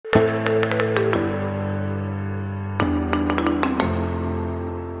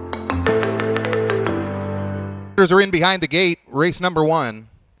Instructors are in behind the gate. Race number 1.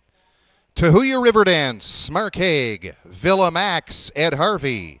 Tahuya River Dance, Mark Haig. Villa Max, Ed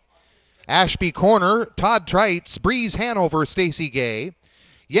Harvey. Ashby Corner, Todd Trites. Breeze Hanover, Stacy Gay.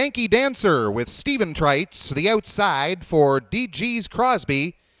 Yankee Dancer with Stephen Trites. The outside for DG's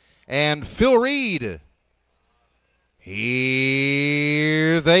Crosby and Phil Reed.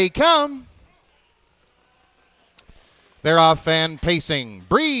 Here they come. They're off and pacing.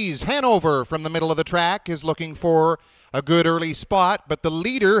 Breeze Hanover from the middle of the track is looking for a good early spot, but the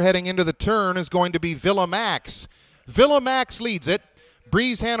leader heading into the turn is going to be Villa Max. Villa Max leads it.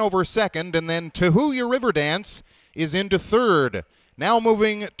 Breeze Hanover second, and then Tahuya River Dance is into third. Now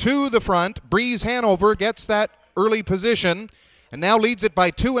moving to the front, Breeze Hanover gets that early position and now leads it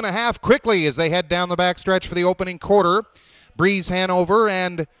by 2.5 quickly as they head down the backstretch for the opening quarter. Breeze Hanover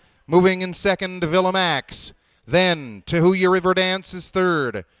and moving in second, Villa Max. Then Tahuya River Dance is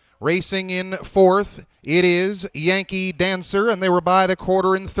third. Racing in fourth, it is Yankee Dancer, and they were by the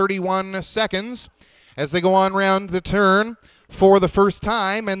quarter in 31 seconds as they go on round the turn for the first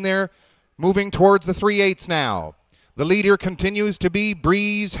time, and they're moving towards the 3/8 now. The leader continues to be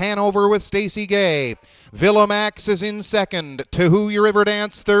Breeze Hanover with Stacy Gay. Villa Max is in second. Tahuya River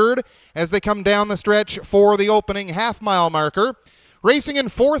Dance third as they come down the stretch for the opening half-mile marker. Racing in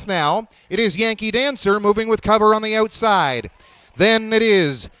fourth now, it is Yankee Dancer moving with cover on the outside. Then it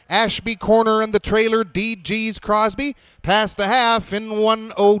is Ashby Corner and the trailer DG's Crosby past the half in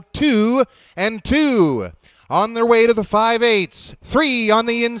 1:02 and 2. On their way to the 5/8. 3 on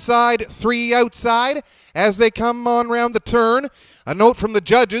the inside, 3 outside as they come on round the turn. A note from the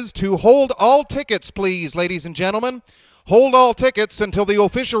judges to hold all tickets, please, ladies and gentlemen. Hold all tickets until the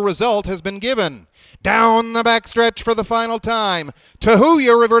official result has been given. Down the backstretch for the final time.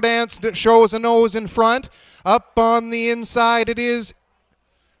 Tahuya River Dance shows a nose in front. Up on the inside it is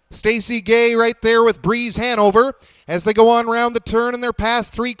Stacy Gay right there with Breeze Hanover as they go on round the turn, and they're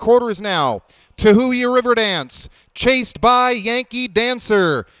past 3/4 now. Tahuya River Dance chased by Yankee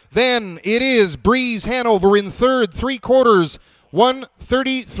Dancer. Then it is Breeze Hanover in third, 3/4.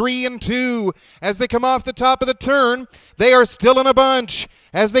 1:33 and 2 as they come off the top of the turn. They are still in a bunch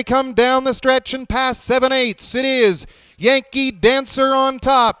as they come down the stretch and pass 7/8. It is Yankee Dancer on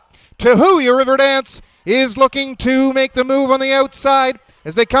top. Tahuya River Dance is looking to make the move on the outside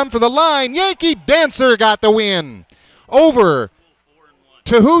as they come for the line. Yankee Dancer got the win over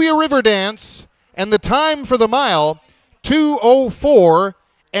Tahuya River Dance, and the time for the mile 2:04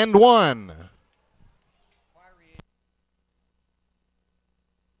 and 1.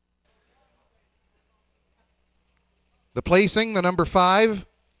 The placing, the number 5,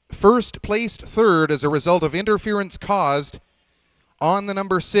 first placed third as a result of interference caused on the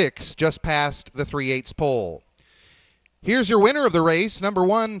number 6 just past the 3/8 pole. Here's your winner of the race, number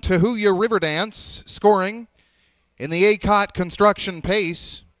 1, Tahuya River Dance, scoring in the ACOT construction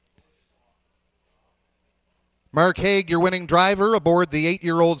pace. Mark Haig, your winning driver, aboard the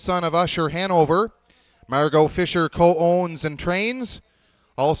 8-year-old son of Usher Hanover. Margot Fisher co-owns and trains.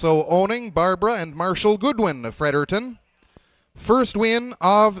 Also owning Barbara and Marshall Goodwin of Fredericton. First win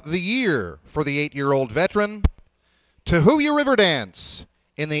of the year for the 8-year-old veteran, Tahuya River Dance,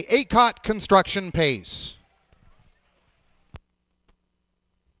 in the ACOT construction pace.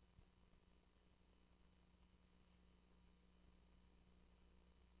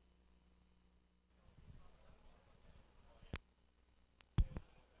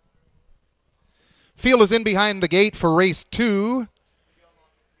 Field is in behind the gate for race 2,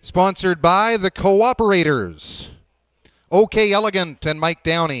 sponsored by the Cooperators. OK Elegant and Mike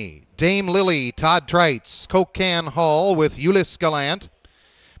Downey. Dame Lily, Todd Trites. Cocan Hall with Ulyss Gallant.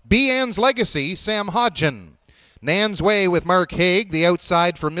 B-Ann's Legacy, Sam Hodgen. Nan's Way with Mark Haig. The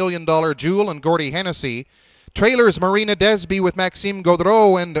outside for $1 Million Jewel and Gordy Hennessy. Trailers Marina Desby with Maxime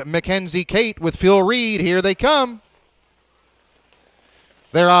Gaudreau and Mackenzie Kate with Phil Reed. Here they come.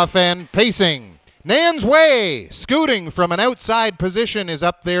 They're off and pacing. Nan's Way, scooting from an outside position, is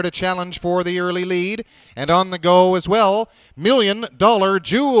up there to challenge for the early lead. And on the go as well, $1 Million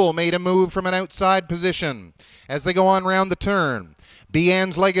Jewel made a move from an outside position as they go on round the turn.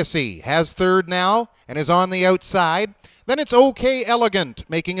 B-Ann's Legacy has third now and is on the outside. Then it's OK Elegant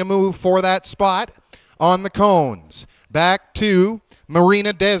making a move for that spot on the cones. Back to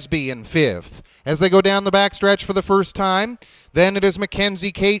Marina Desby in fifth as they go down the backstretch for the first time. Then it is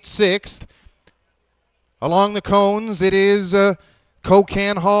Mackenzie Kate sixth. Along the cones, it is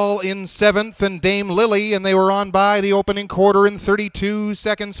Cocan Hall in seventh and Dame Lily, and they were on by the opening quarter in 32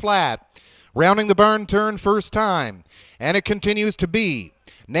 seconds flat. Rounding the barn turn first time, and it continues to be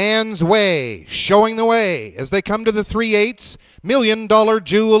Nan's Way showing the way as they come to the 3/8. $1 Million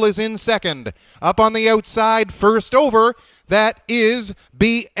Jewel is in second. Up on the outside, first over, that is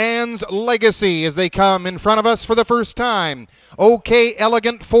B. Ann's Legacy as they come in front of us for the first time. OK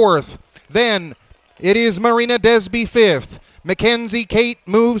Elegant fourth. Then it is Marina Desby fifth. Mackenzie Kate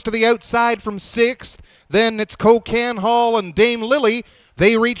moves to the outside from sixth. Then it's Cocan Hall and Dame Lily.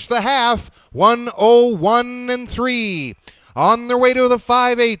 They reach the half, 1:01 3. On their way to the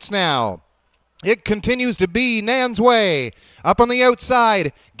 5/8 now. It continues to be Nan's Way. Up on the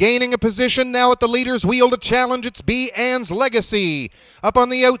outside, gaining a position now at the leader's wheel to challenge. It's B. Ann's Legacy. Up on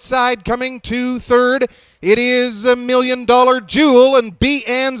the outside, coming to third, it is $1 Million Jewel, and B.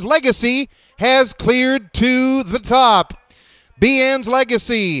 Ann's Legacy has cleared to the top. B. Ann's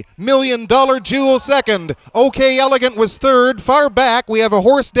Legacy, $1 Million Jewel second. OK Elegant was third. Far back, we have a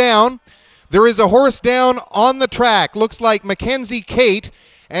horse down. There is a horse down on the track. Looks like Mackenzie Kate,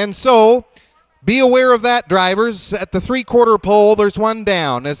 and so be aware of that, drivers. At the 3/4 pole, there's one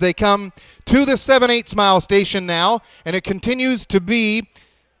down as they come to the 7/8 mile station now, and it continues to be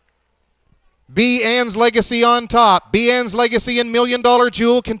B. Ann's Legacy on top. B. Ann's Legacy and $1 Million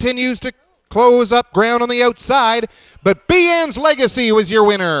Jewel continues to close up ground on the outside, but B. Ann's Legacy was your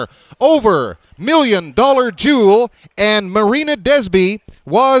winner over $1 Million Jewel, and Marina Desby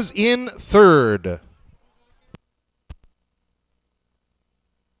was in third.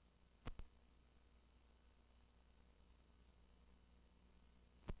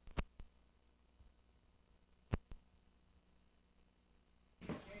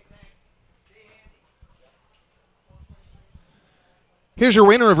 Here's your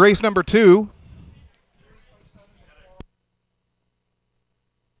winner of race number 2.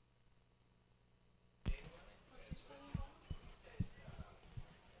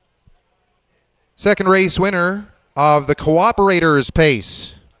 Second race winner of the Cooperators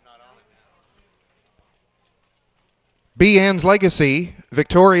Pace. B. Ann's Legacy,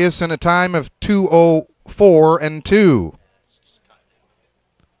 victorious in a time of 2:04 2.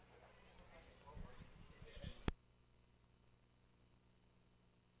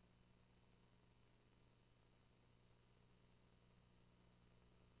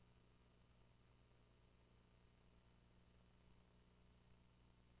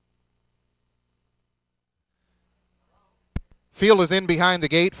 Field is in behind the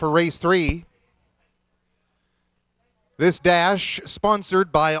gate for race 3. This dash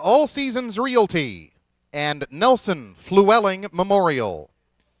sponsored by All Seasons Realty and Nelson Flewelling Memorial.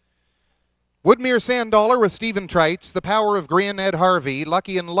 Woodmere Sandollar with Stephen Trites, The Power of Grin, Ed Harvey,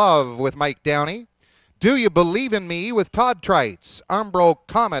 Lucky in Love with Mike Downey, Do You Believe in Me with Todd Trites, Armbro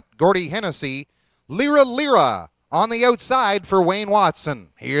Comet, Gordy Hennessy, Lyra Lyra on the outside for Wayne Watson.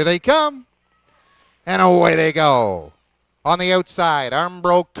 Here they come, and away they go. On the outside,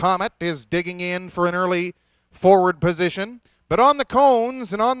 Armbro Comet is digging in for an early forward position. But on the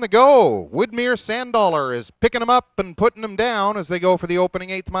cones and on the go, Woodmere Sandollar is picking them up and putting them down as they go for the opening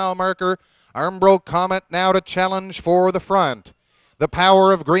 8th mile marker. Armbro Comet now to challenge for the front. The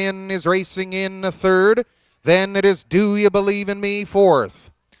Power of Grin is racing in third. Then it is Do You Believe in Me fourth.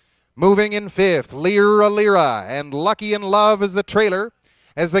 Moving in fifth, Lyra Lyra, and Lucky in Love is the trailer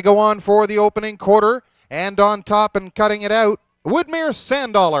as they go on for the opening quarter. And on top and cutting it out, Woodmere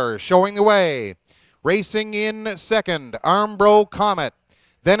Sandollar showing the way. Racing in second, Armbro Comet.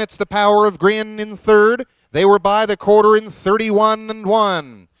 Then it's the Power of Grin in third. They were by the quarter in 31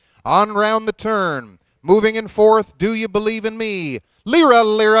 1. On round the turn, moving in fourth, Do You Believe in Me. Lyra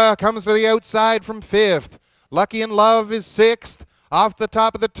Lyra comes to the outside from fifth. Lucky in Love is sixth. Off the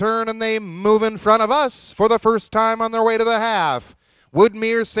top of the turn, and they move in front of us for the first time on their way to the half.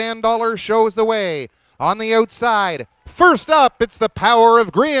 Woodmere Sandollar shows the way. On the outside, first up, it's the Power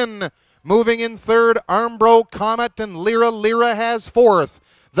of Grin. Moving in third, Armbro Comet, and Lyra Lyra has fourth.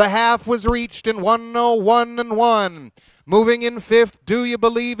 The half was reached in 1:01 1. Moving in fifth, Do You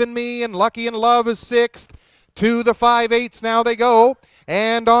Believe in Me, and Lucky in Love is sixth. To the 5/8 now they go.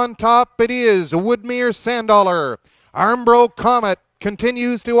 And on top it is Woodmere Sandollar. Armbro Comet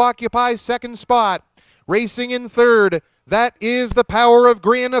continues to occupy second spot. Racing in third, that is the Power of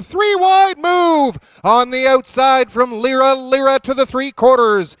Grin. A 3-wide move on the outside from Lyra Lyra to the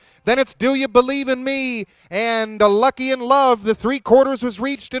 3/4. Then it's Do You Believe in Me and Lucky in Love. The 3/4 was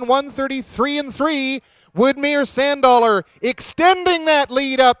reached in 1:33 3. Woodmere Sandollar extending that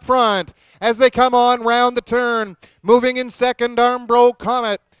lead up front as they come on round the turn. Moving in second, Armbro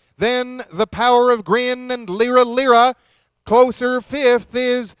Comet. Then the Power of Grin and Lyra Lyra. Closer fifth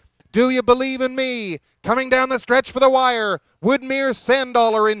is Do You Believe in Me. Coming down the stretch for the wire, Woodmere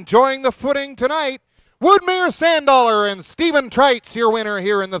Sandollar enjoying the footing tonight Woodmere Sandollar and Stephen Trites, your winner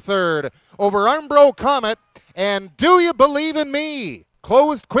here in the third, over Armbro Comet and Do You Believe in Me,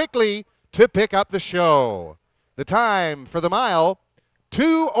 closed quickly to pick up the show. The time for the mile,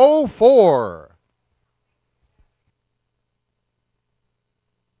 2:04.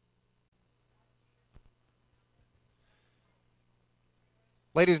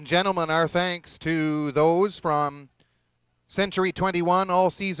 Ladies and gentlemen, our thanks to those from Century 21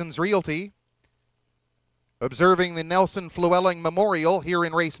 All Seasons Realty, observing the Nelson Flewelling Memorial here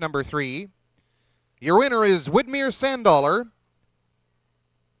in race number 3. Your winner is Woodmere Sandollar,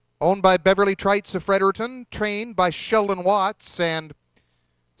 owned by Beverly Trites of Fredericton, trained by Sheldon Watts, and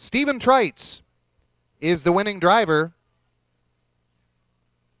Stephen Trites is the winning driver,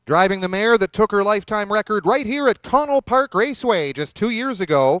 driving the mare that took her lifetime record right here at Connell Park Raceway just 2 years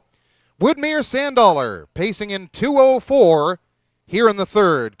ago. Woodmere Sandollar pacing in 2:04 here in the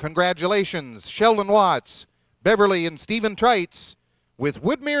third. Congratulations, Sheldon Watts, Beverly, and Stephen Trites with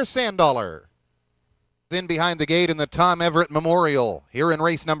Woodmere Sandollar. In behind the gate in the Tom Everett Memorial here in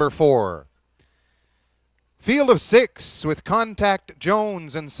race number 4. Field of 6 with Contact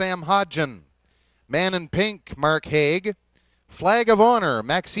Jones and Sam Hodgen. Man in Pink, Mark Haig. Flag of Honor,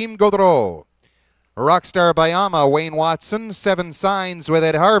 Maxime Gaudreau. Rockstar Bayama, Wayne Watson. 7 Signs with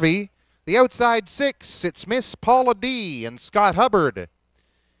Ed Harvey. The outside 6, it's Miss Paula D. and Scott Hubbard.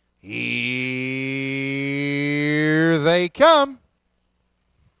 Here they come.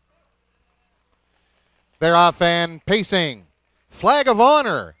 They're off and pacing. Flag of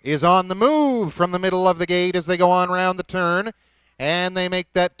Honor is on the move from the middle of the gate as they go on round the turn. And they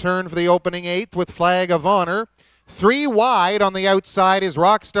make that turn for the opening 8th with Flag of Honor. 3 wide on the outside is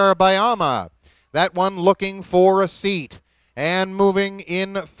Rockstar Bayama. That one looking for a seat. And moving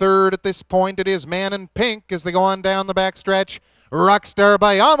in third at this point, it is Man in Pink as they go on down the backstretch. Rockstar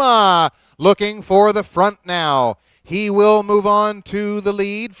Bayama looking for the front now. He will move on to the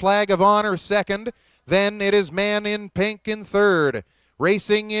lead. Flag of Honor second. Then it is Man in Pink in third.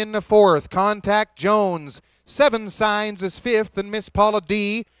 Racing in the fourth, Contact Jones. 7 Signs is fifth, and Miss Paula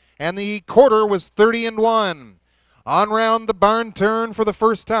D. And the quarter was 30-1. On round the barn turn for the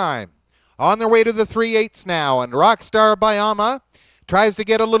first time. On their way to the 3/8 now, and Rockstar Bayama tries to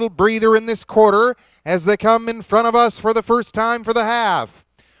get a little breather in this quarter as they come in front of us for the first time for the half.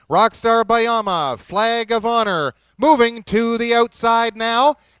 Rockstar Bayama, Flag of Honor, moving to the outside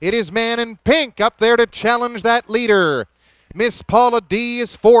now. It is Man in Pink up there to challenge that leader. Miss Paula D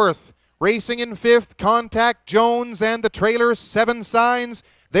is fourth. Racing in fifth, Contact Jones and the trailer 7 Signs.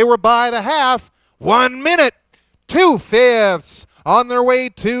 They were by the half. 1 minute, 2/5 on their way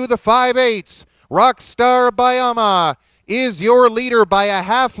to the 5/8. Rockstar Bayama is your leader by a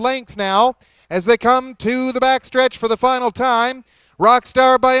half length now as they come to the backstretch for the final time.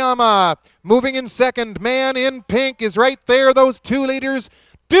 Rockstar Bayama moving in second. Man in Pink is right there. Those 2 leaders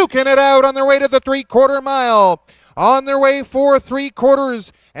duking it out on their way to the 3/4 mile. On their way for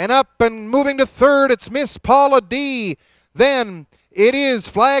 3/4 and up and moving to third, it's Miss Paula D. Then it is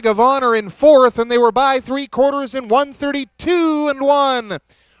Flag of Honor in fourth, and they were by 3/4 in 1:32-1.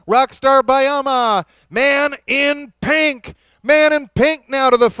 Rockstar Bayama, Man in Pink. Man in Pink now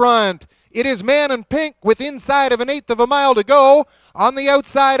to the front. It is Man in Pink with inside of 1/8 of a mile to go. On the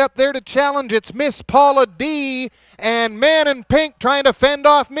outside up there to challenge, it's Miss Paula D. And Man in Pink trying to fend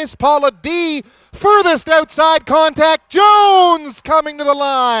off Miss Paula D. Furthest outside, Contact Jones coming to the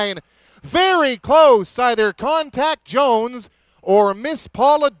line. Very close, either Contact Jones or Miss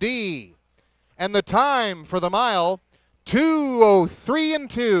Paula D. And the time for the mile,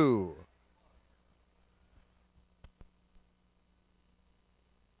 2:03-2.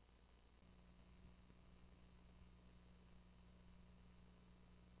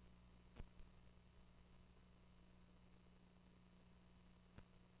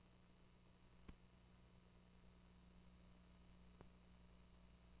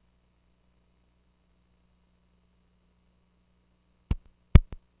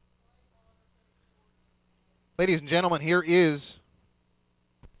 Ladies and gentlemen, here is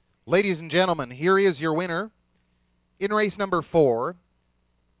your winner in race number 4,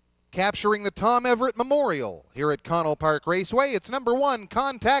 capturing the Tom Everett Memorial here at Connell Park Raceway. It's number 1,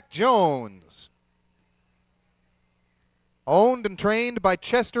 Contact Jones. Owned and trained by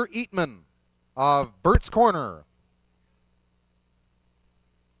Chester Eatman of Burt's Corner.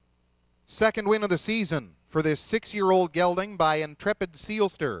 Second win of the season for this 6-year-old gelding by Intrepid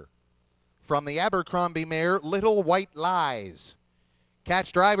Sealster. From the Abercrombie mare, Little White Lies.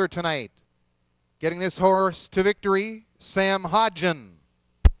 Catch driver tonight. Getting this horse to victory, Sam Hodgen.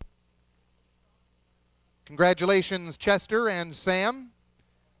 Congratulations, Chester and Sam.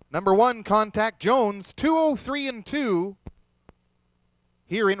 Number 1, Contact Jones, 2:03 and 2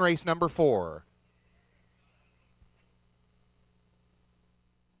 here in race number 4.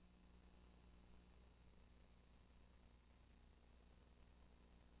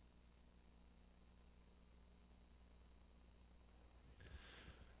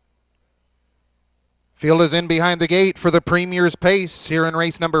 Field is in behind the gate for the Premier's Pace here in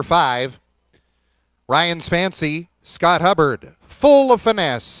race number 5. Ryan's Fancy, Scott Hubbard. Full of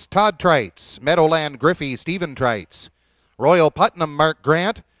Finesse, Todd Trites. Meadowland Griffey, Stephen Trites. Royal Putnam, Mark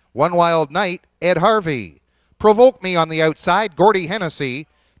Grant. One Wild Night, Ed Harvey. Provoke Me on the outside, Gordy Hennessy.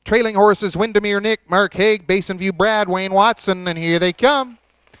 Trailing Horses, Windermere Nick, Mark Haig, Basin View Brad, Wayne Watson, and here they come.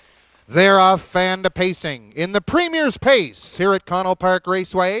 They're off and pacing in the Premier's Pace here at Connell Park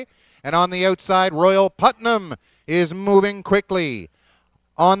Raceway. And on the outside, Royal Putnam is moving quickly.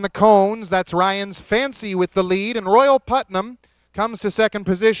 On the cones, that's Ryan's Fancy with the lead, and Royal Putnam comes to second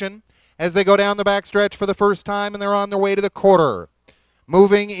position as they go down the backstretch for the first time, and they're on their way to the quarter.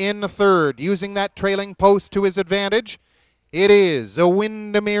 Moving in third, using that trailing post to his advantage, it is a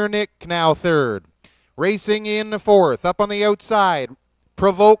Windermere Nick now third. Racing in fourth, up on the outside,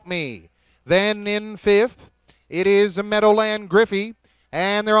 Provoke Me. Then in fifth, it is a Meadowland Griffey.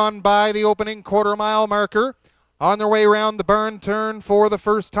 And they're on by the opening quarter-mile marker. On their way around the barn turn for the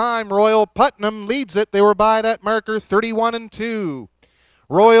first time, Royal Putnam leads it. They were by that marker, 31 and 2.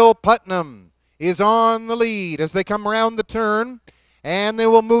 Royal Putnam is on the lead as they come around the turn, and they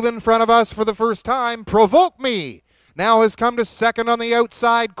will move in front of us for the first time. Provoke Me now has come to second on the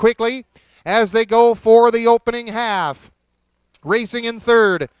outside quickly as they go for the opening half. Racing in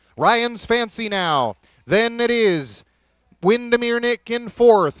third, Ryan's Fancy now. Then it is Windermere Nick in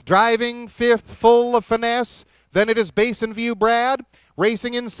fourth, driving fifth, Full of Finesse. Then it is Basin View Brad,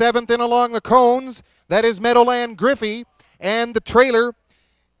 racing in seventh and along the cones. That is Meadowland Griffey, and the trailer,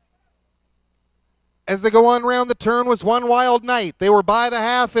 as they go on round the turn, was One Wild Night. They were by the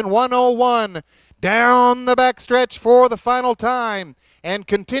half in 1:01. Down the backstretch for the final time, and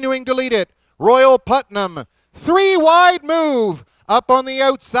continuing to lead it, Royal Putnam. 3 wide move, up on the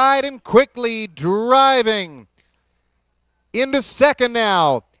outside and quickly driving into second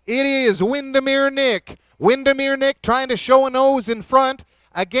now. It is Windermere Nick. Windermere Nick trying to show a nose in front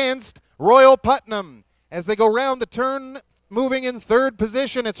against Royal Putnam. As they go round the turn, moving in third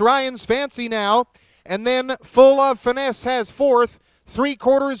position, it's Ryan's Fancy now. And then Full of Finesse has fourth.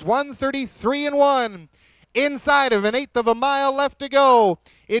 3/4, 1:33 and 1. Inside of an eighth of a mile left to go.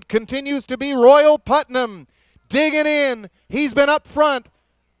 It continues to be Royal Putnam digging in. He's been up front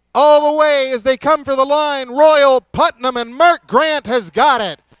all the way as they come for the line. Royal Putnam, and Mark Grant has got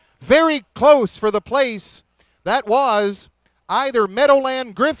it. Very close for the place. That was either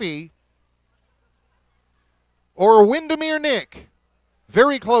Meadowland Griffey or Windermere Nick.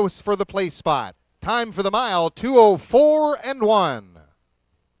 Very close for the place spot. Time for the mile, 2:04 and 1.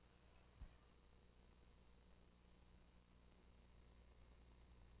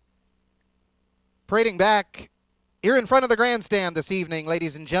 Parading back here in front of the grandstand this evening,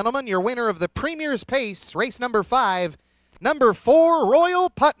 ladies and gentlemen, your winner of the Premier's Pace, race number 5, number 4, Royal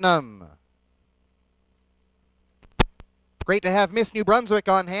Putnam. Great to have Miss New Brunswick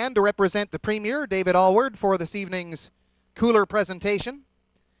on hand to represent the Premier, David Allward, for this evening's cooler presentation.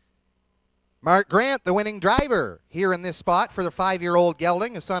 Mark Grant, the winning driver, here in this spot for the 5-year-old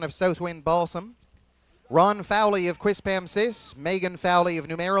gelding, a son of Southwind Balsam. Ron Fowley of Quispamsis, Megan Fowley of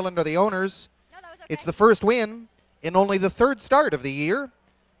New Maryland are the owners. It's the first win in only the third start of the year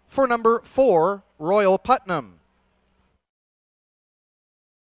for number 4, Royal Putnam.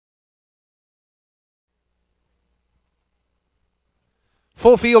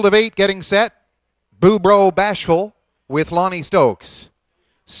 Full field of 8 getting set. Boubro Bashful with Lonnie Stokes.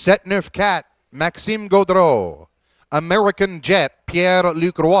 Set Neuf Cat, Maxime Gaudreau. American Jet,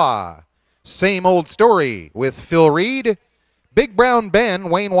 Pierre-Luc Roy. Same Old Story with Phil Reed. Big Brown Ben,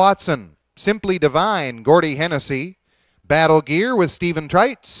 Wayne Watson. Simply Divine, Gordy Hennessy. Battle Gear with Stephen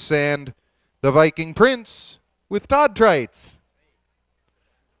Trites, and the Viking Prince with Todd Trites.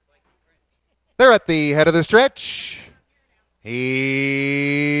 They're at the head of the stretch.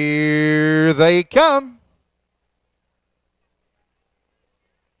 Here they come.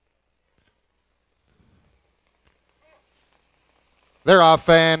 They're off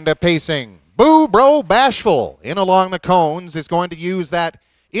and pacing. Boubro Bashful in along the cones is going to use that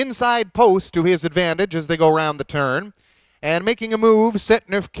inside post to his advantage as they go around the turn. And making a move, Set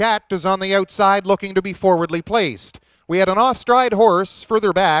Neuf Cat is on the outside looking to be forwardly placed. We had an off-stride horse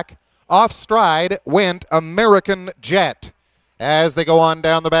further back. Off-stride went American Jet as they go on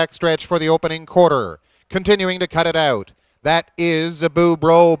down the backstretch for the opening quarter. Continuing to cut it out. That is a Boo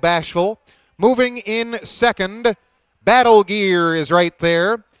Bro Bashful. Moving in second, Battle Gear is right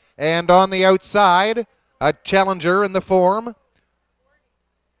there. And on the outside, a challenger in the form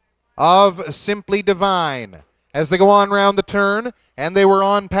of Simply Divine. As they go on round the turn, and they were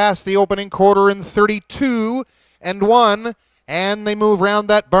on past the opening quarter in 32 and 1, and they move round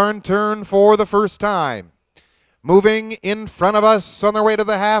that barn turn for the first time. Moving in front of us on their way to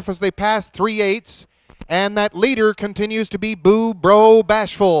the half as they pass 3/8, and that leader continues to be Boo Bro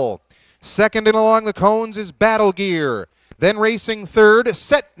Bashful. Second and along the cones is Battle Gear. Then racing third,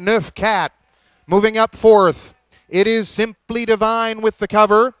 Set Neuf Cat. Moving up fourth, it is Simply Divine with the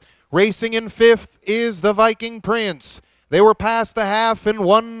cover. Racing in fifth is the Viking Prince. They were past the half in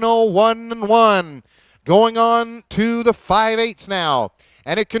 1:01 and 1. Going on to the 5/8 now.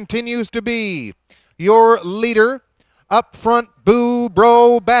 And it continues to be your leader, up front, Boo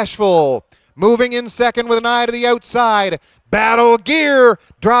Bro Bashful. Moving in second with an eye to the outside. Battle Gear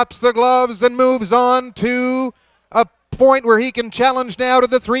drops the gloves and moves on to a point where he can challenge now to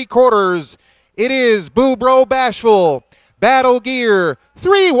the 3/4. It is Boo Bro Bashful. Battle Gear,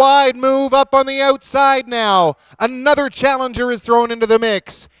 3 wide move up on the outside now. Another challenger is thrown into the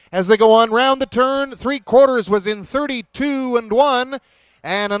mix. As they go on round the turn, 3/4 was in 32 and 1.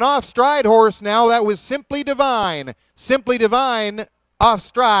 And an off-stride horse now, that was Simply Divine. Simply Divine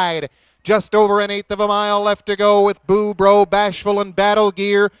off-stride. Just over an eighth of a mile left to go with Boo Bro Bashful and Battle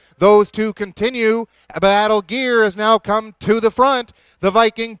Gear. Those two continue. Battle Gear has now come to the front. The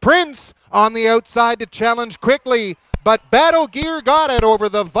Viking Prince on the outside to challenge quickly. But Battle Gear got it over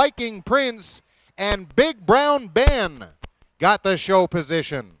the Viking Prince, and Big Brown Ben got the show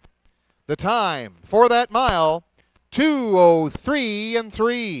position. The time for that mile, 2:03 and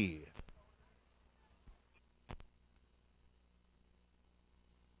 3.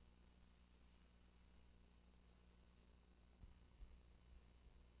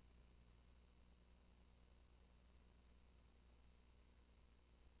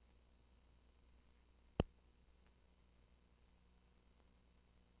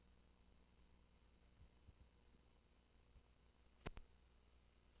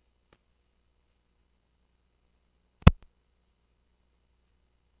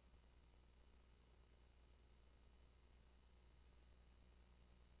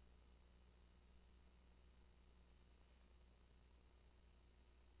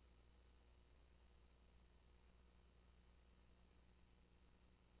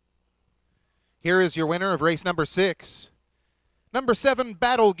 Here is your winner of race number 6. Number 7,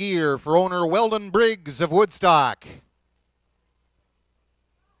 Battle Gear for owner Weldon Briggs of Woodstock.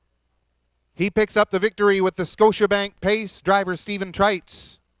 He picks up the victory with the Scotiabank pace. Driver Stephen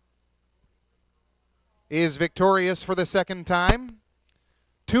Trites is victorious for the second time.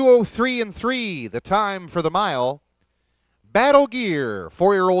 2:03 and 3, the time for the mile. Battle Gear,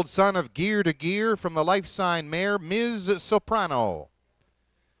 4-year-old son of Gear to Gear from the life sign mare Ms. Soprano.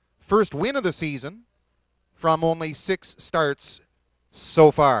 First win of the season from only 6 starts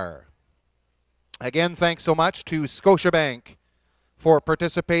so far. Again, thanks so much to Scotiabank for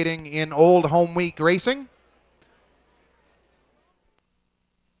participating in Old Home Week racing.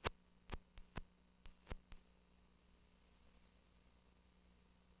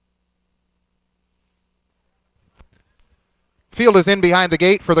 Field is in behind the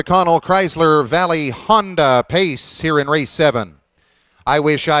gate for the Connell Chrysler Valley Honda Pace here in race 7. I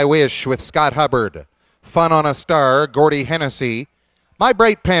Wish, with Scott Hubbard. Fun on a Star, Gordy Hennessy. My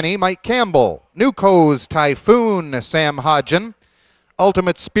Bright Penny, Mike Campbell. Newco's Typhoon, Sam Hodgen.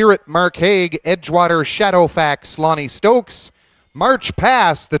 Ultimate Spirit, Mark Haig. Edgewater Shadowfax, Lonnie Stokes. March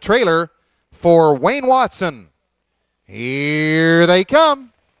Past, the trailer for Wayne Watson. Here they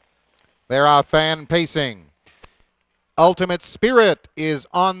come. They're off fan pacing. Ultimate Spirit is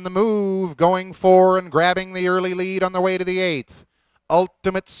on the move, going for and grabbing the early lead on the way to the 8th.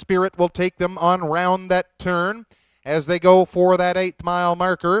 Ultimate Spirit will take them on round that turn as they go for that 8th mile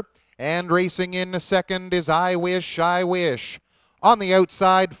marker. And racing in second is I Wish. On the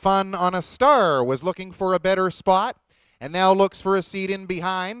outside, Fun on a Star was looking for a better spot and now looks for a seat in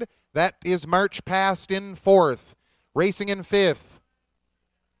behind. That is March Past in 4th. Racing in 5th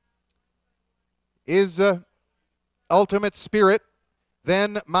is Ultimate Spirit,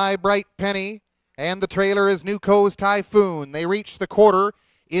 then My Bright Penny, and the trailer is Newco's Typhoon. They reach the quarter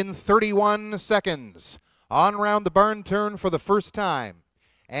in 31 seconds. On round the barn turn for the first time.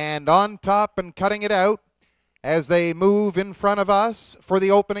 And on top and cutting it out as they move in front of us for the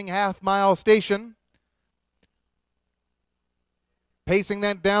opening half-mile station. Pacing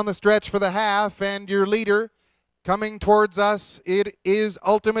then down the stretch for the half, and your leader coming towards us, it is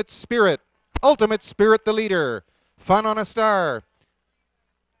Ultimate Spirit. Ultimate Spirit, the leader. Fun on a Star.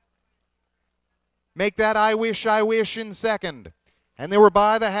 Make that I Wish in second. And they were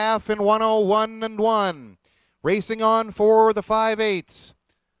by the half in 1:01 and 1. Racing on for the 5/8.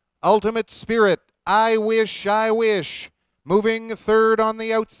 Ultimate Spirit, I Wish. Moving third on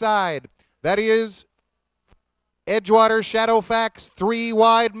the outside. That is Edgewater Shadowfax, 3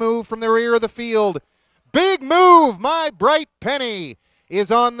 wide move from the rear of the field. Big move, My Bright Penny is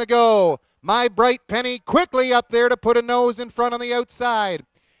on the go. My Bright Penny quickly up there to put a nose in front on the outside.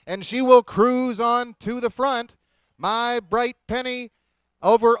 And she will cruise on to the front. My Bright Penny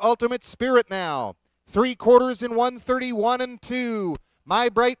over Ultimate Spirit now. 3/4 in 1:31 and 2. My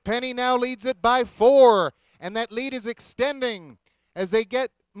Bright Penny now leads it by 4. And that lead is extending as they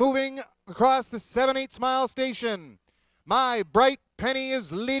get moving across the 7/8 mile station. My Bright Penny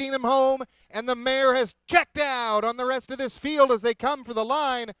is leading them home, and the mare has checked out on the rest of this field as they come for the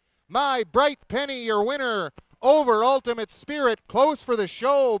line. My Bright Penny, your winner over Ultimate Spirit. Close for the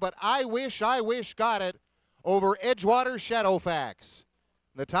show, but I Wish got it over Edgewater Shadowfax.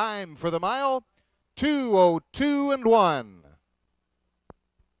 The time for the mile, 2:02 and 1.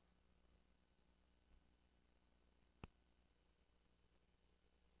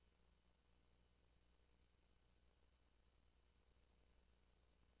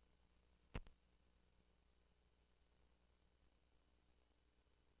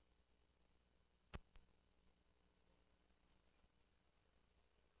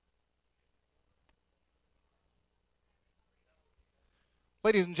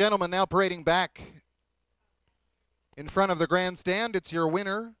 Ladies and gentlemen, now parading back in front of the grandstand, it's your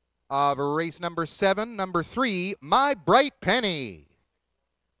winner of race number 7, number 3, My Bright Penny.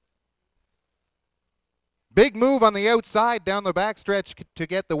 Big move on the outside down the backstretch to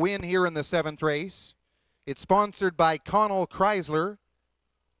get the win here in the 7th race. It's sponsored by Connell Chrysler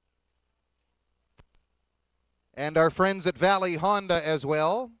and our friends at Valley Honda as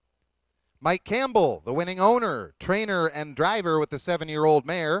well. Mike Campbell, the winning owner, trainer, and driver with the 7-year-old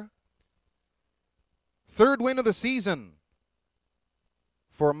mare. 3rd win of the season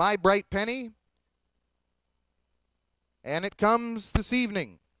for My Bright Penny. And it comes this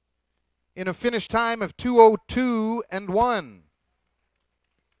evening in a finish time of 2:02 and 1.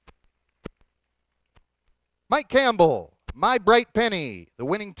 Mike Campbell, My Bright Penny, the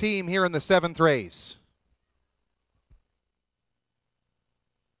winning team here in the 7th race.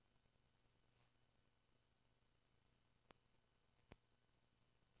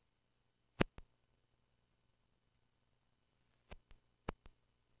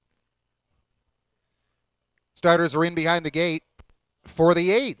 Starters are in behind the gate for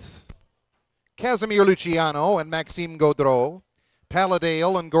the 8th. Casimir Luciano and Maxime Gaudreau.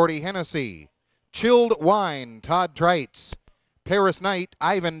 Paladale and Gordy Hennessy. Chilled Wine, Todd Treitz. Paris Night,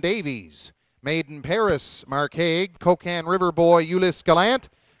 Ivan Davies. Maiden Paris, Mark Haig. Cocan River Boy, Ulysse Gallant.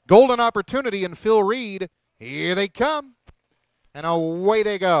 Golden Opportunity and Phil Reed. Here they come. And away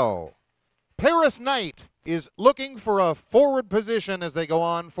they go. Paris Night is looking for a forward position as they go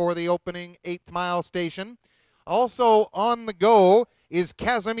on for the opening 8th mile station. Also on the go is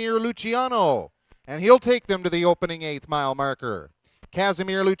Casimir Luciano, and he'll take them to the opening 8th mile marker.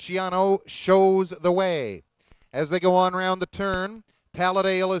 Casimir Luciano shows the way. As they go on around the turn,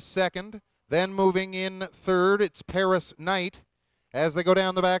 Paladale is 2nd. Then moving in 3rd, it's Paris Night. As they go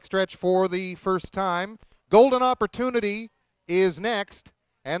down the backstretch for the first time, Golden Opportunity is next,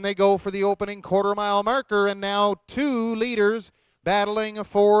 and they go for the opening 1/4 mile marker, and now 2 leaders battling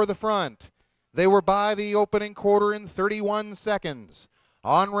for the front. They were by the opening 1/4 in 31 seconds.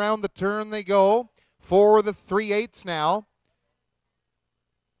 On round the turn they go for the 3/8 now.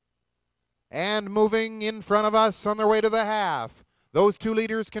 And moving in front of us on their way to the half. Those 2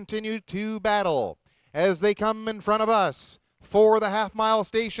 leaders continue to battle as they come in front of us for the half-mile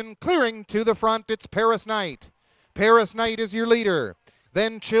station. Clearing to the front, it's Paris Night. Paris Night is your leader.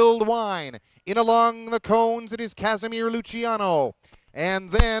 Then Chilled Wine. In along the cones, it is Casimir Luciano.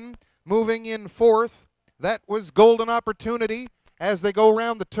 And then moving in 4th, that was Golden Opportunity. As they go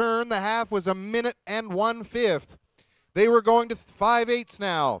round the turn, the half was 1 minute and 1/5. They were going to 5/8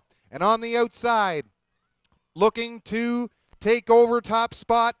 now. And on the outside, looking to take over top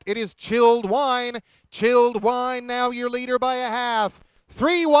spot, it is Chilled Wine. Chilled Wine now your leader by a half.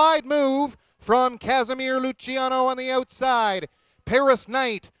 3 wide move from Casimir Luciano on the outside. Paris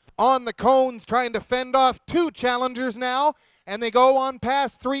Night on the cones trying to fend off 2 challengers now. And they go on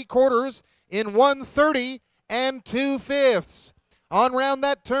past 3/4 in 1:30 and 2/5. On round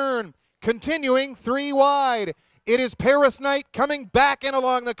that turn, continuing 3 wide. It is Paris Night coming back in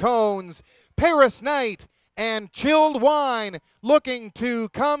along the cones. Paris Night and Chilled Wine looking to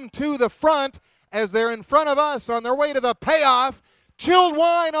come to the front as they're in front of us on their way to the payoff. Chilled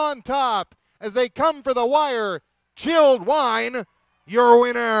Wine on top as they come for the wire. Chilled Wine, your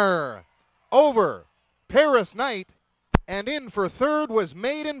winner. Over Paris Night, and in for third was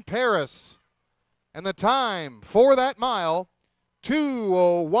Made in Paris. And the time for that mile,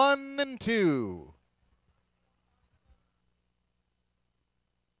 2:01 and 2.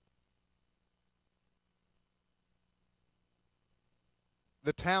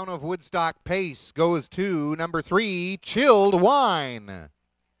 The Town of Woodstock pace goes to number 3, Chilled Wine.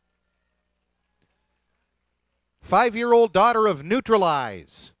 5-year-old daughter of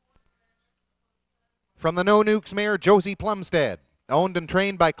Neutralize. From the No Nukes mare Josie Plumstead. Owned and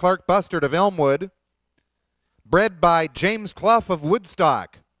trained by Clark Bustard of Elmwood. Bred by James Clough of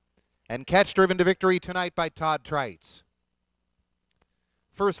Woodstock. And catch driven to victory tonight by Todd Trites.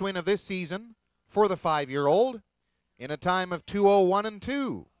 First win of this season for the 5-year-old. In a time of 2:01 and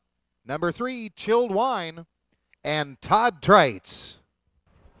 2. Number 3, Chilled Wine, and Todd Trites.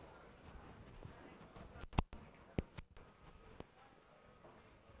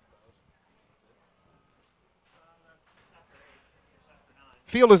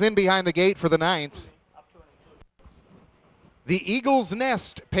 Field is in behind the gate for the 9th. The Eagle's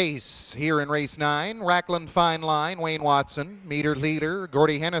Nest pace here in race 9. Rackland Fine Line, Wayne Watson. Meter Leader,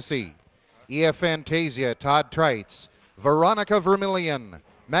 Gordy Hennessy. EF Fantasia, Todd Trites. Veronica Vermillion,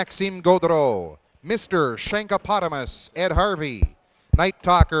 Maxime Gaudreau. Mr. Shankopotamus, Ed Harvey. Night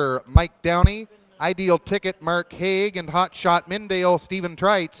Talker, Mike Downey. Ideal Ticket, Mark Haig. And Hot Shot Mindale, Stephen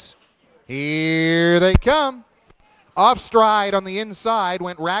Trites. Here they come. Off stride on the inside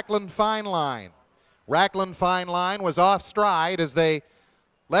went Rackland Fine Line. Rackland Fine Line was off stride as they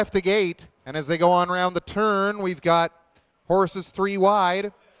left the gate. And as they go on around the turn, we've got horses 3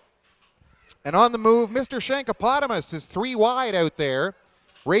 wide. And on the move, Mr. Shankopotamus is 3 wide out there.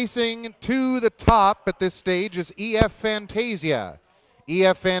 Racing to the top at this stage is EF Fantasia.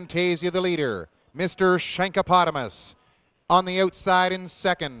 EF Fantasia the leader. Mr. Shankopotamus on the outside in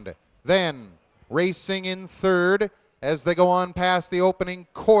second. Then racing in third as they go on past the opening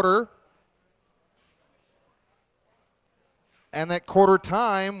quarter. And that quarter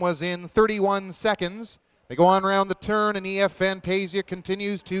time was in 31 seconds. They go on around the turn, and EF Fantasia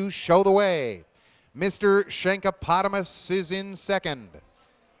continues to show the way. Mr. Shankopotamus is in second.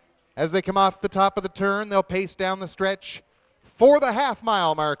 As they come off the top of the turn, they'll pace down the stretch for the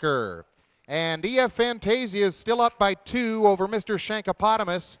half-mile marker. And EF Fantasia is still up by 2 over Mr.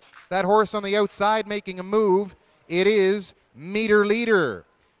 Shankopotamus. That horse on the outside making a move. It is Meter Leader.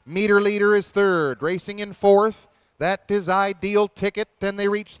 Meter Leader is third. Racing in fourth. That is Ideal Ticket, and they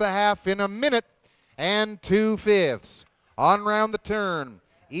reach the half in a minute and 2/5. On round the turn,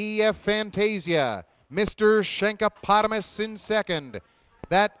 EF Fantasia, Mr. Shankopotamus in second.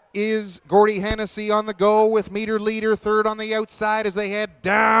 That is Gordy Hennessy on the go with Meter Leader third on the outside as they head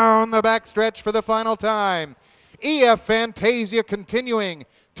down the backstretch for the final time. EF Fantasia continuing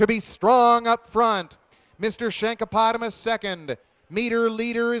to be strong up front. Mr. Shankopotamus second. Meter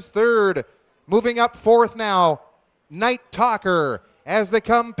Leader is third. Moving up fourth now, Night Talker. As they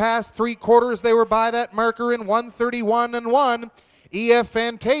come past 3/4, they were by that marker in 1:31 and 1. EF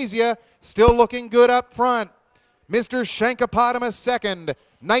Fantasia still looking good up front. Mr. Shankopotamus second.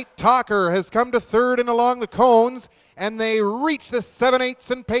 Night Talker has come to third and along the cones, and they reach the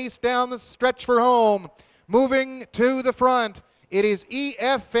 7/8 and pace down the stretch for home. Moving to the front, it is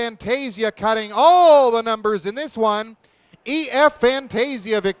EF Fantasia cutting all the numbers in this one. EF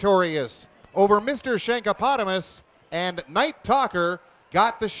Fantasia victorious over Mr. Shankopotamus, and Night Talker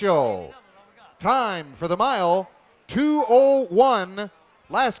got the show. Time for the mile, 2:01.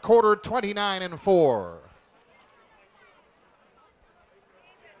 Last quarter, 29 and 4.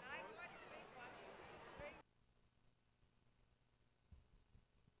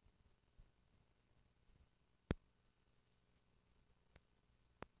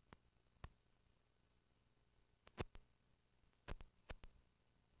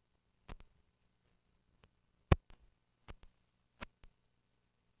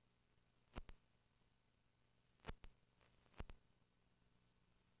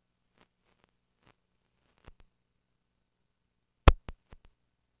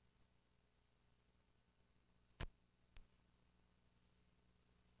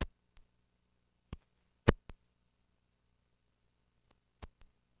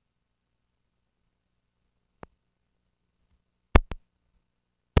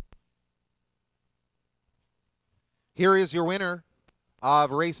 Here is your winner of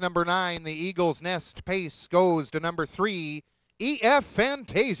race number 9. The Eagle's Nest pace goes to number 3, EF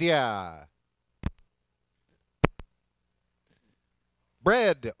Fantasia.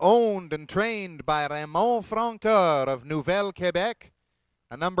 Bred, owned, and trained by Raymond Francoeur of Nouvelle-Quebec.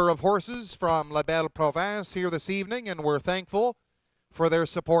 A number of horses from La Belle Province here this evening, and we're thankful for their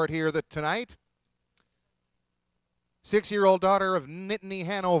support here tonight. 6-year-old daughter of Nittany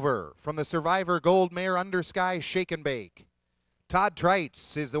Hanover from the Survivor Gold Mare Undersky Shake and Bake. Todd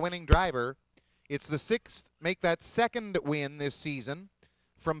Treitz is the winning driver. It's the sixth, make that second win this season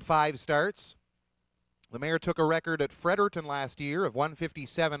from 5 starts. The mare took a record at Fredericton last year of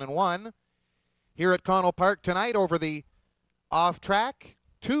 157-1. Here at Connell Park tonight over the off track,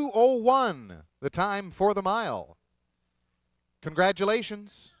 2:01, the time for the mile.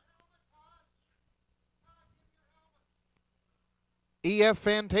 Congratulations. EF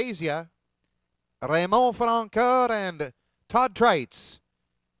Fantasia, Raymond Francoeur, and Todd Treitz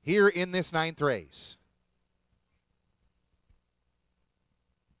here in this 9th race.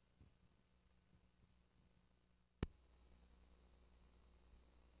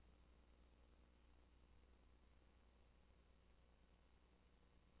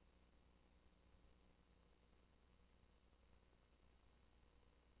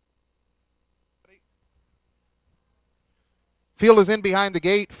 Field is in behind the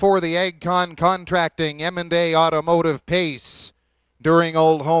gate for the AgCon Contracting M&A Automotive Pace during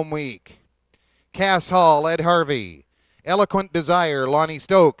Old Home Week. Cass Hall, Ed Harvey. Eloquent Desire, Lonnie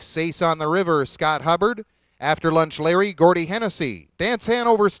Stokes. Ace on the River, Scott Hubbard. After Lunch Larry, Gordy Hennessy. Dance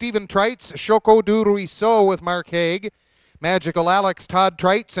Hanover, Stephen Treitz. Choco du Ruisseau with Mark Haig. Magical Alex, Todd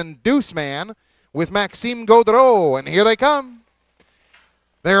Treitz. And Deuce Man with Maxime Gaudreau. And here they come.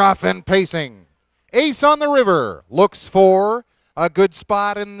 They're off and pacing. Ace on the River looks for a good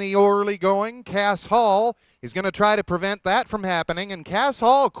spot in the early going. Cass Hall is going to try to prevent that from happening, and Cass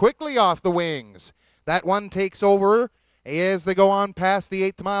Hall quickly off the wings. That one takes over as they go on past the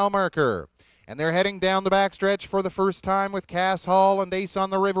 8th mile marker. And they're heading down the backstretch for the first time with Cass Hall and Ace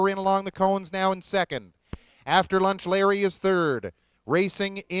on the River in along the cones now in second. After Lunch Larry is third.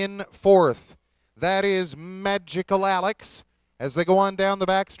 Racing in fourth. That is Magical Alex as they go on down the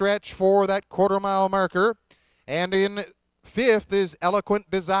backstretch for that quarter-mile marker. And in fifth is Eloquent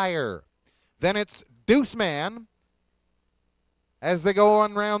Desire. Then it's Deuce Man as they go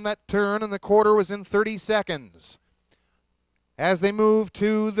on round that turn, and the quarter was in 30 seconds. As they move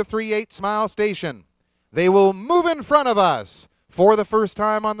to the 3/8 mile station, they will move in front of us for the first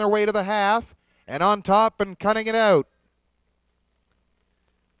time on their way to the half, and on top and cutting it out.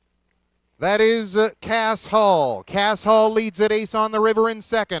 That is Cass Hall. Cass Hall leads at Ace on the River in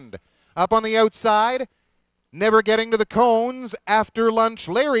second. Up on the outside, never getting to the cones. After Lunch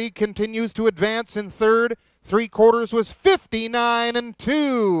Larry continues to advance in third. 3/4 was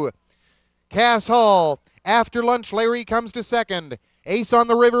 59-2. Cass Hall, after Lunch Larry, comes to second. Ace on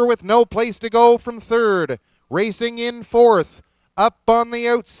the River with no place to go from third. Racing in fourth. Up on the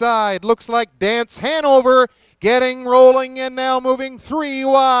outside, looks like Dance Hanover getting rolling and now moving 3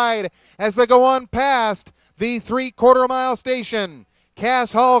 wide as they go on past the 3/4 mile station.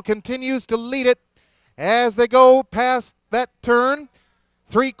 Cass Hall continues to lead it as they go past that turn.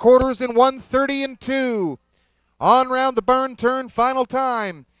 3/4 in 130-2. On round the burn turn, final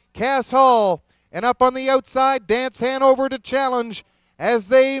time. Cass Hall, and up on the outside, Dance Hanover to challenge as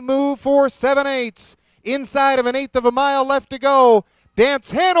they move for 7/8. Inside of 1/8 of a mile left to go. Dance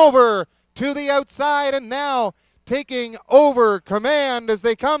Hanover to the outside, and now taking over command as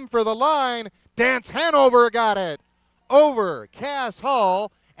they come for the line. Dance Hanover got it over Cass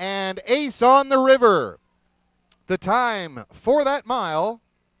Hall and Ace on the River. The time for that mile,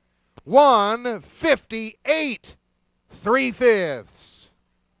 1:58 3/5.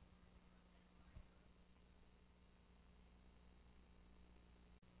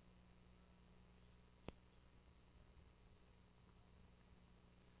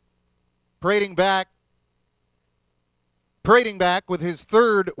 Parading back with his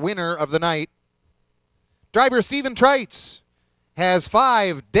third winner of the night. Driver Stephen Treitz has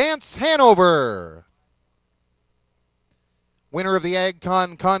 5, Dance Hanover. Winner of the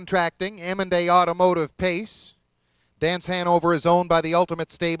AgCon Contracting M&A Automotive Pace. Dance Hanover is owned by the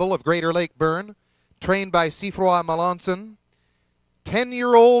Ultimate Stable of Greater Lakeburn, trained by Sifroy Melanson.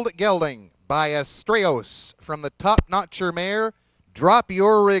 10-year-old gelding by Astreos from the top-notcher mare, Drop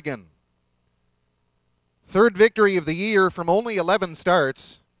Your Riggin'. Third victory of the year from only 11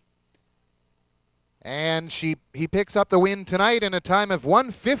 starts. And he picks up the win tonight in a time of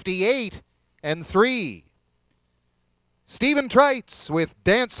 1:58-3. Stephen Treitz with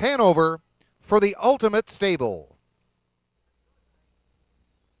Dance Hanover for the Ultimate Stable.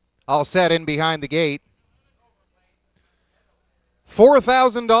 All set in behind the gate.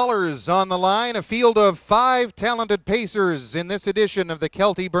 $4,000 on the line, a field of 5 talented pacers in this edition of the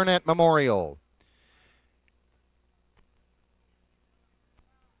Kelty Burnett Memorial.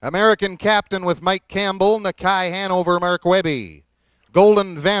 American Captain with Mike Campbell, Nakai Hanover, Mark Webby.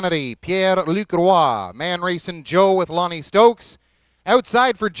 Golden Vanity, Pierre-Luc Roy. Man Racing Joe with Lonnie Stokes.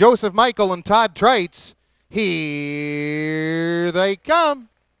 Outside for Joseph Michael and Todd Treitz. Here they come.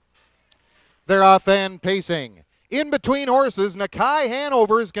 They're off and pacing. In between horses, Nakai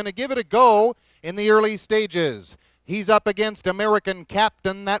Hanover is going to give it a go in the early stages. He's up against American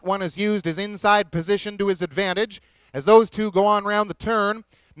Captain. That one is used his inside position to his advantage as those two go on round the turn.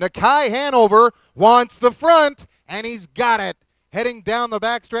 Nakai Hanover wants the front, and he's got it. Heading down the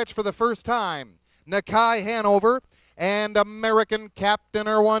backstretch for the first time. Nakai Hanover and American Captain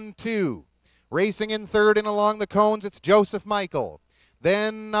are 1-2. Racing in third and along the cones, it's Joseph Michael.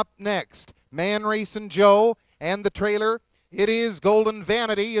 Then up next, Man Racing Joe and the trailer. It is Golden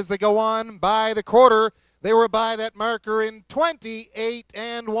Vanity as they go on by the quarter. They were by that marker in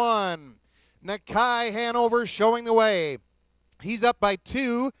 28-1. Nakai Hanover showing the way. He's up by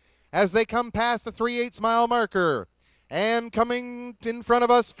 2 as they come past the 3/8 mile marker. And coming in front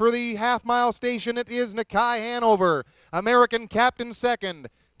of us for the half-mile station, it is Nakai Hanover. American Captain second.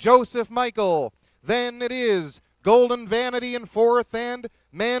 Joseph Michael. Then it is Golden Vanity in fourth and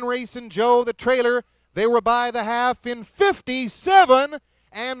Man Racing Joe, the trailer. They were by the half in 57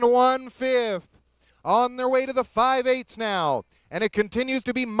 1/5. On their way to the 5/8 now. And it continues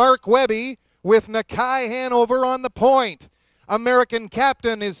to be Mark Webby with Nakai Hanover on the point. American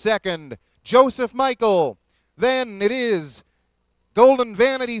Captain is second. Joseph Michael. Then it is Golden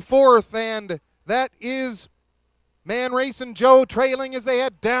Vanity fourth, and that is Man Racing Joe trailing as they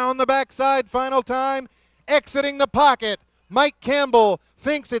head down the backside. Final time, exiting the pocket. Mike Campbell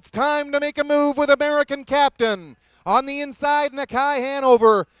thinks it's time to make a move with American Captain. On the inside, Nakai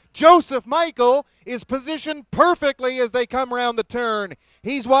Hanover. Joseph Michael is positioned perfectly as they come around the turn.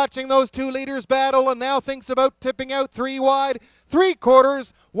 He's watching those two leaders battle and now thinks about tipping out 3 wide.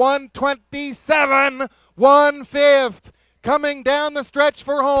 3/4, 127 1/5. Coming down the stretch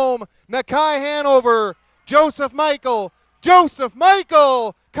for home, Nakai Hanover. Joseph Michael. Joseph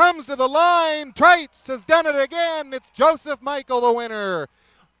Michael comes to the line. Treitz has done it again. It's Joseph Michael, the winner.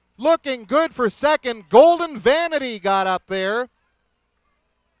 Looking good for second. Golden Vanity got up there.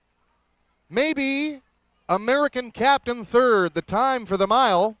 Maybe American Captain third. The time for the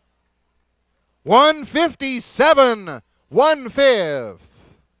mile, 157 1/5.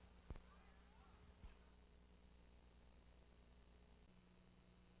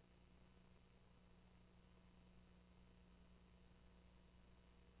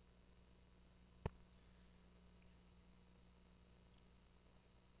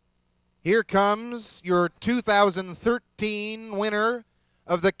 Here comes your 2013 winner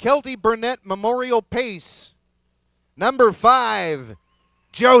of the Kelty Burnett Memorial Pace, number 5,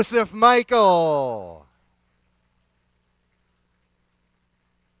 Joseph Michael.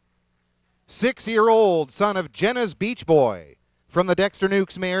 6-year-old son of Jenna's Beach Boy from the Dexter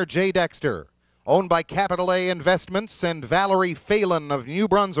Nukes mare Jay Dexter, owned by Capital A Investments and Valerie Phelan of New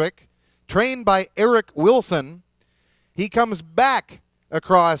Brunswick, trained by Eric Wilson. He comes back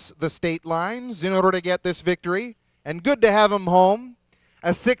across the state lines in order to get this victory, and good to have him home.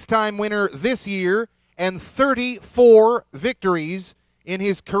 A 6-time winner this year and 34 victories in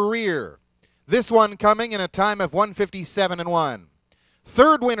his career. This one coming in a time of 157-1.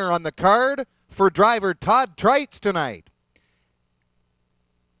 Third winner on the card for driver Todd Treitz tonight.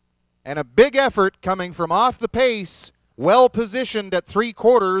 And a big effort coming from off the pace, well positioned at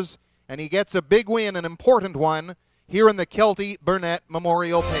 3/4, and he gets a big win, an important one, here in the Kelty Burnett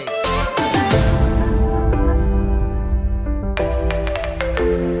Memorial Pace.